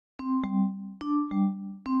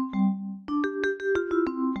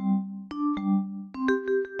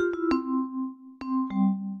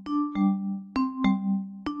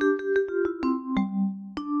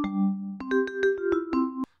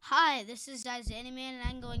this is Anyman, and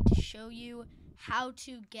I'm going to show you how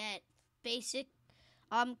to get basic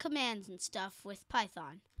commands and stuff with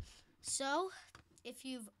Python. So, if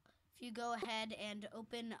you go ahead and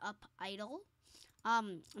open up idle,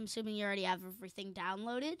 I'm assuming you already have everything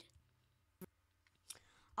downloaded.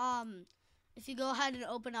 If you go ahead and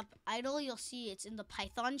open up idle, you'll see it's in the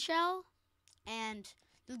Python shell, and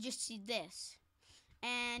you'll just see this.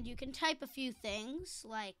 And you can type a few things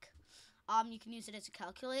like you can use it as a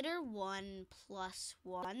calculator. 1 plus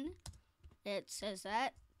 1. It says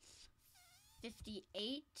that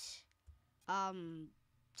 58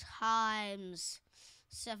 times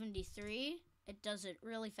 73. It does it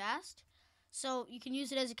really fast. So you can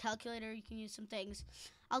use it as a calculator. You can use some things.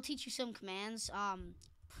 I'll teach you some commands.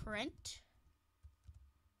 Print.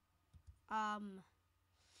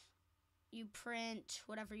 You print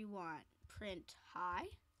whatever you want. Print hi.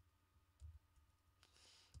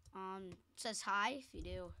 It says hi. If you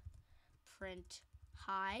do print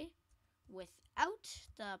hi without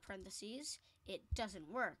the parentheses, it doesn't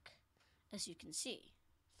work, as you can see.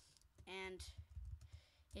 And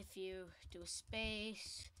if you do a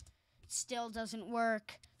space, it still doesn't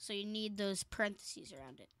work, so you need those parentheses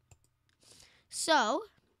around it. So,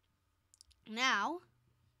 now,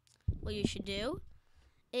 what you should do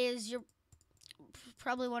is, you're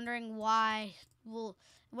probably wondering why,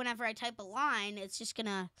 whenever I type a line, it's just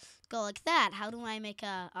gonna go like that. How do I make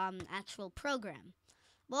a actual program?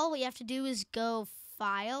 Well, what you have to do is go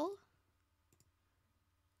File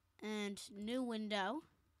and New Window,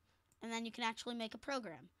 and then you can actually make a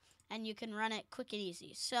program, and you can run it quick and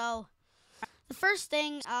easy. So the first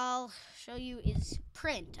thing I'll show you is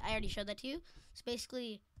print. I already showed that to you. It's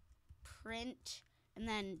basically print, and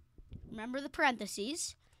then remember the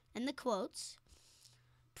parentheses and the quotes.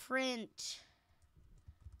 Print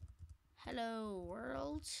hello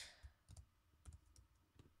world,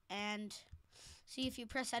 and see, if you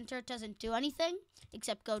press enter, it doesn't do anything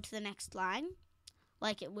except go to the next line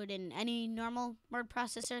like it would in any normal word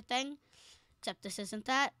processor thing, except this isn't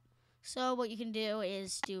that. So what you can do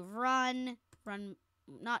is do run,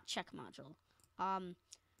 not check module,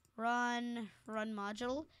 run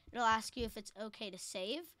module. It'll ask you if it's okay to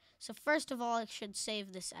save. So first of all, it should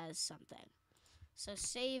save this as something. So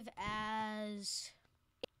save as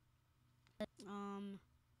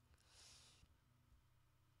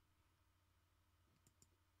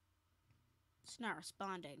it's not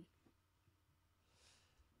responding.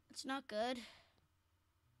 It's not good.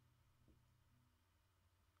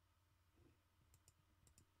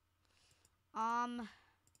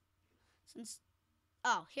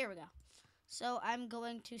 Here we go. So I'm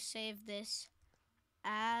going to save this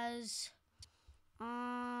as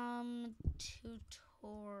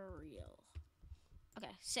tutorial.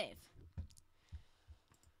 Okay, save.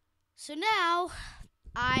 So now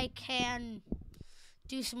I can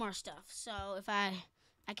do some more stuff. So if I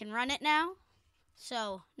can run it now.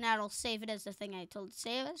 So now it'll save it as the thing I told it to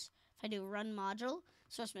save as. If I do run module,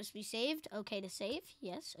 source must be saved. Okay to save.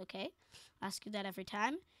 Yes, okay. I'll ask you that every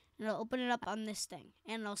time. And it'll open it up on this thing.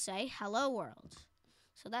 And it'll say hello world.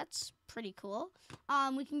 So that's pretty cool.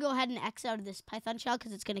 We can go ahead and X out of this Python shell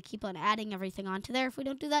because it's going to keep on adding everything onto there if we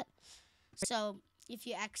don't do that. So if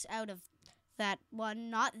you X out of that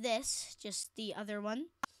one, not this, just the other one,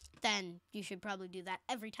 then you should probably do that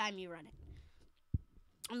every time you run it.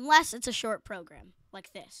 Unless it's a short program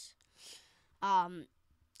like this. But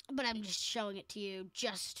I'm just showing it to you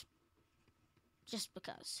just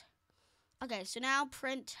because. Okay, so now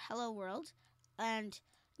print hello world. And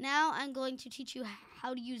now I'm going to teach you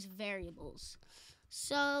how to use variables.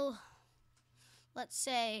 So let's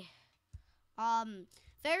say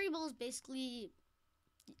variables, basically,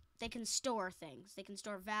 they can store things. They can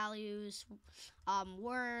store values,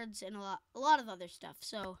 words, and a lot of other stuff.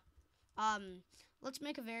 So let's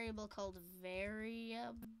make a variable called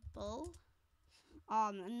variable.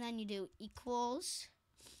 And then you do equals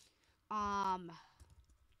hi.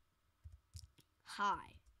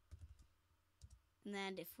 And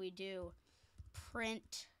then if we do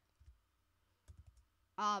print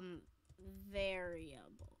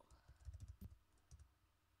variable.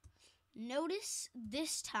 Notice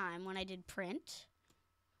this time when I did print,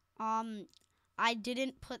 I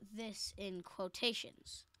didn't put this in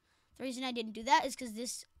quotations. The reason I didn't do that is because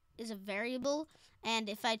this is a variable, and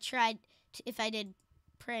if I did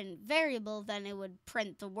print variable, then it would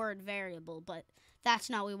print the word variable, but that's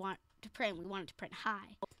not what we want to print. We want it to print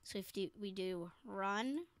hi. So if we do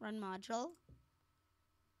run module,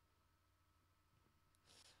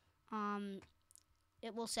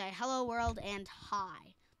 it will say hello world and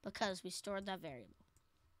hi because we stored that variable.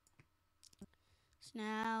 So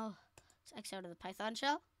now let's X out of the Python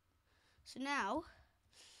shell. So now,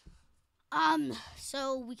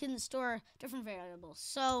 so we can store different variables.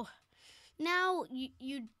 So now you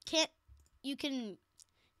can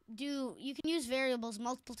use variables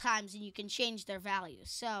multiple times and you can change their values.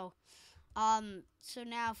 So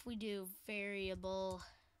now if we do variable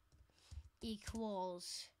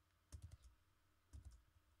equals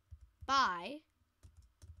by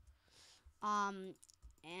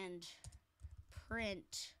and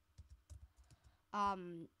print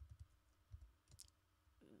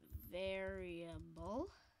variable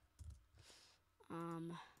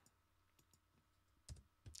I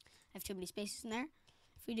have too many spaces in there.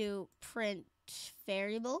 If we do print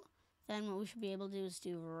variable, then what we should be able to do is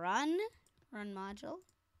do run module.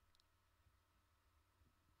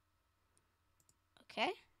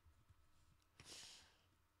 Okay.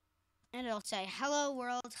 And it'll say hello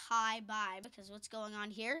world, hi, bye, because what's going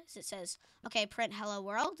on here is it says, okay, print hello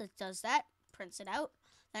world. It does that, prints it out.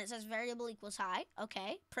 Then it says variable equals hi.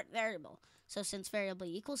 Okay, print variable. So since variable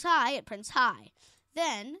equals hi, it prints hi.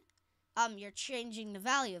 Then you're changing the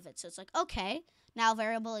value of it. So it's like, okay, now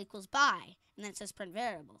variable equals by. And then it says print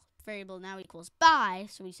variable. Variable now equals by,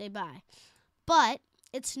 so we say by. But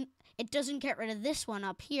it doesn't get rid of this one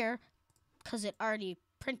up here because it already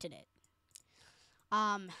printed it.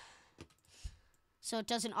 So it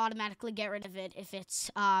doesn't automatically get rid of it if it's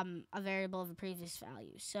a variable of a previous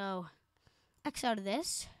value. So X out of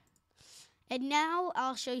this. And now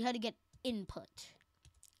I'll show you how to get input.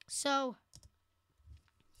 So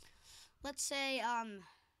let's say,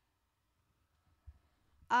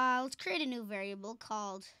 let's create a new variable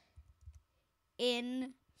called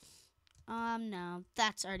no,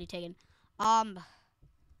 that's already taken.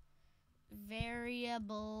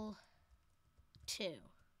 Variable 2,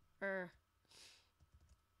 or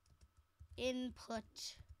input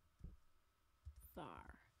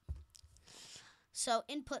var. So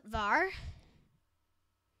input var,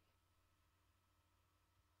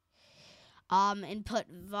 input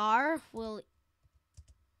var will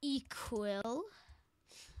equal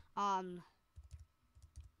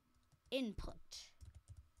input.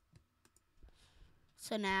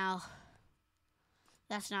 So now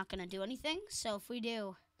that's not going to do anything. So if we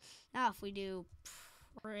do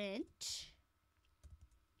print,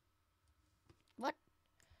 what?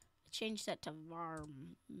 I changed that to var.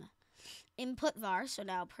 Input var, so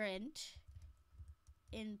now print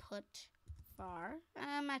input var.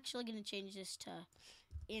 I'm actually going to change this to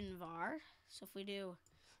invar. So if we do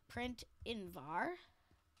print invar,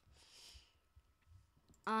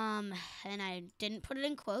 and I didn't put it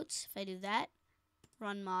in quotes. If I do that,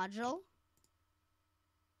 run module.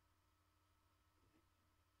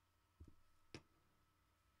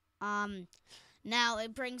 Now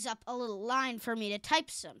it brings up a little line for me to type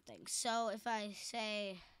something. So if I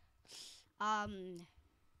say,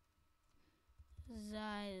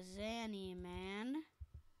 Zanyman,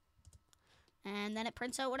 and then it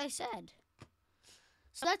prints out what I said.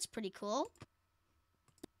 So that's pretty cool.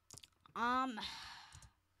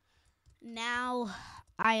 Now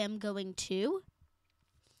I am going to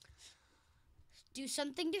do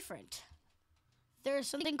something different. There's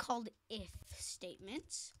something called if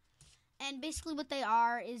statements. And basically what they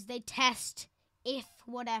are is they test if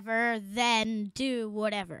whatever, then do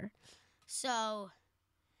whatever. So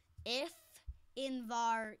if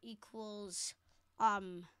invar equals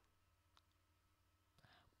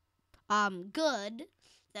good,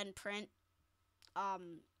 then print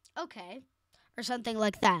okay, or something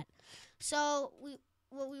like that. So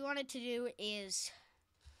what we wanted to do is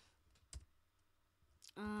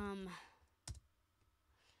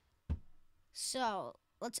so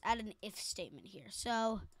let's add an if statement here.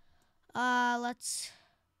 So let's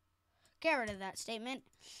get rid of that statement,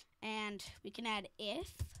 and we can add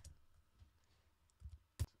if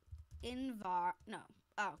invar. No,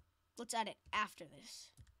 let's add it after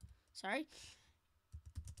this. Sorry.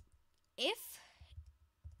 If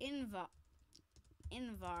invar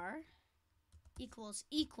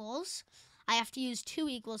equals, I have to use two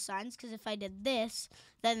equal signs, because if I did this,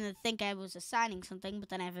 then they'd think I was assigning something, but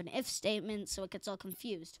then I have an if statement, so it gets all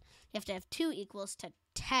confused. You have to have two equals to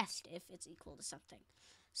test if it's equal to something.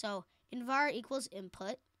 So invar equals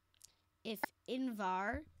input. If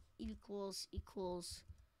invar equals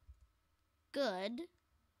good,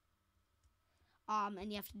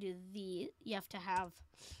 and you have to have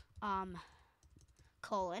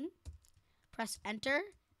colon, press enter,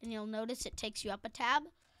 and you'll notice it takes you up a tab,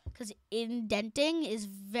 because indenting is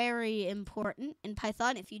very important in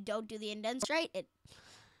Python. If you don't do the indents right, it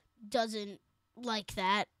doesn't like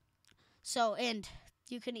that. So, and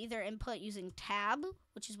you can either input using tab,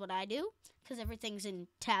 which is what I do, because everything's in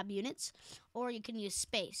tab units, or you can use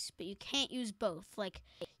space, but you can't use both. Like,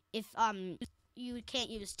 if you can't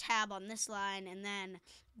use tab on this line and then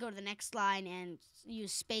go to the next line and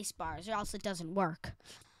use space bars, or else it doesn't work.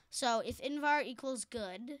 So if invar equals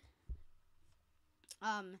good,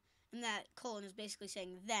 and that colon is basically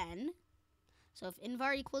saying then. So if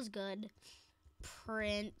invar equals good,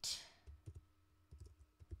 print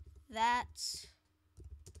that's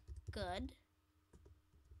good.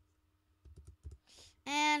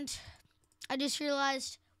 And I just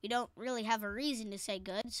realized we don't really have a reason to say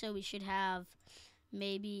good, so we should have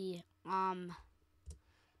maybe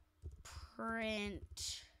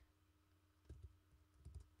print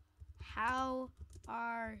how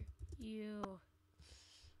are you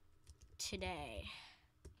today?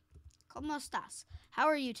 ¿Cómo estás? How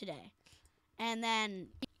are you today? And then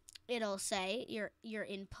it'll say your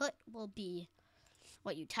input will be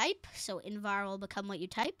what you type, so invar will become what you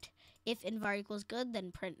typed. If invar equals good,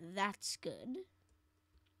 then print that's good.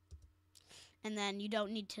 And then you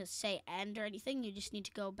don't need to say end or anything, you just need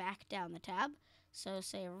to go back down the tab. So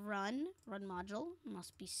say run module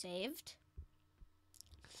must be saved.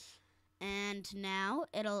 And now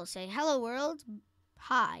it'll say hello world,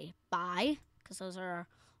 hi, bye, because those are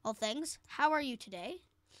all things. How are you today?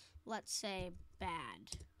 Let's say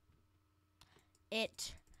bad.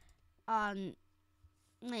 It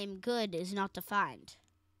name good is not defined.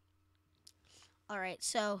 Alright,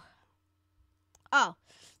 so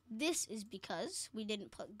this is because we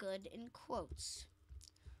didn't put good in quotes.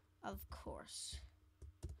 Of course.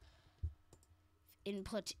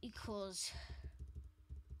 Input equals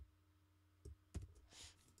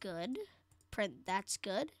good. Print that's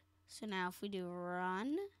good. So now if we do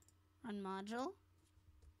run module,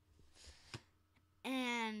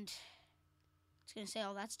 and it's going to say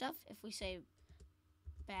all that stuff. If we say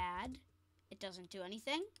bad, it doesn't do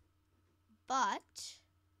anything. But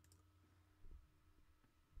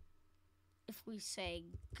if we say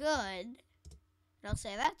good, it'll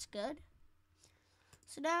say that's good.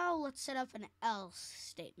 So now let's set up an else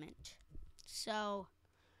statement. So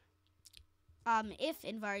if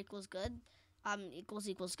invar equals good,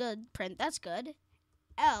 equals good, print that's good.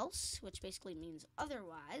 Else, which basically means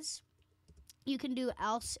otherwise, you can do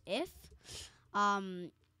else if,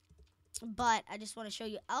 but I just want to show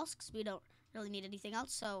you else because we don't really need anything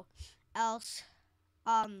else. So else,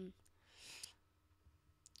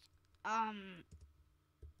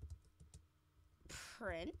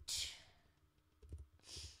 print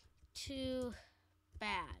too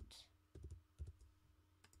bad,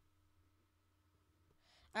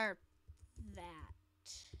 or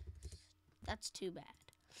that's too bad.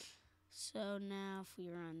 So now if we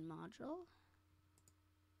run module,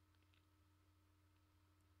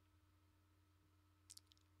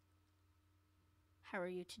 how are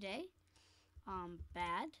you today?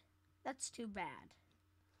 Bad. That's too bad.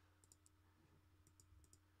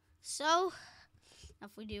 So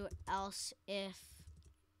if we do else if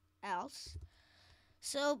else,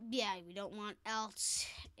 so yeah, we don't want else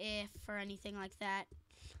if or anything like that.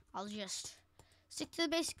 I'll just stick to the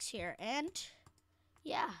basics here, and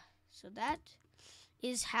yeah, so that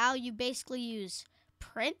is how you basically use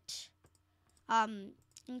print,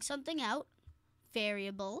 something out,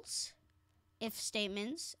 variables, if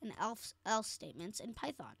statements, and else statements in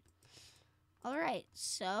Python. All right,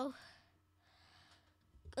 so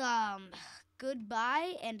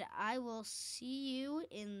goodbye, and I will see you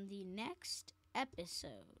in the next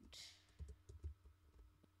episode.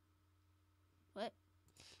 What?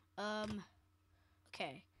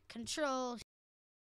 Okay. Control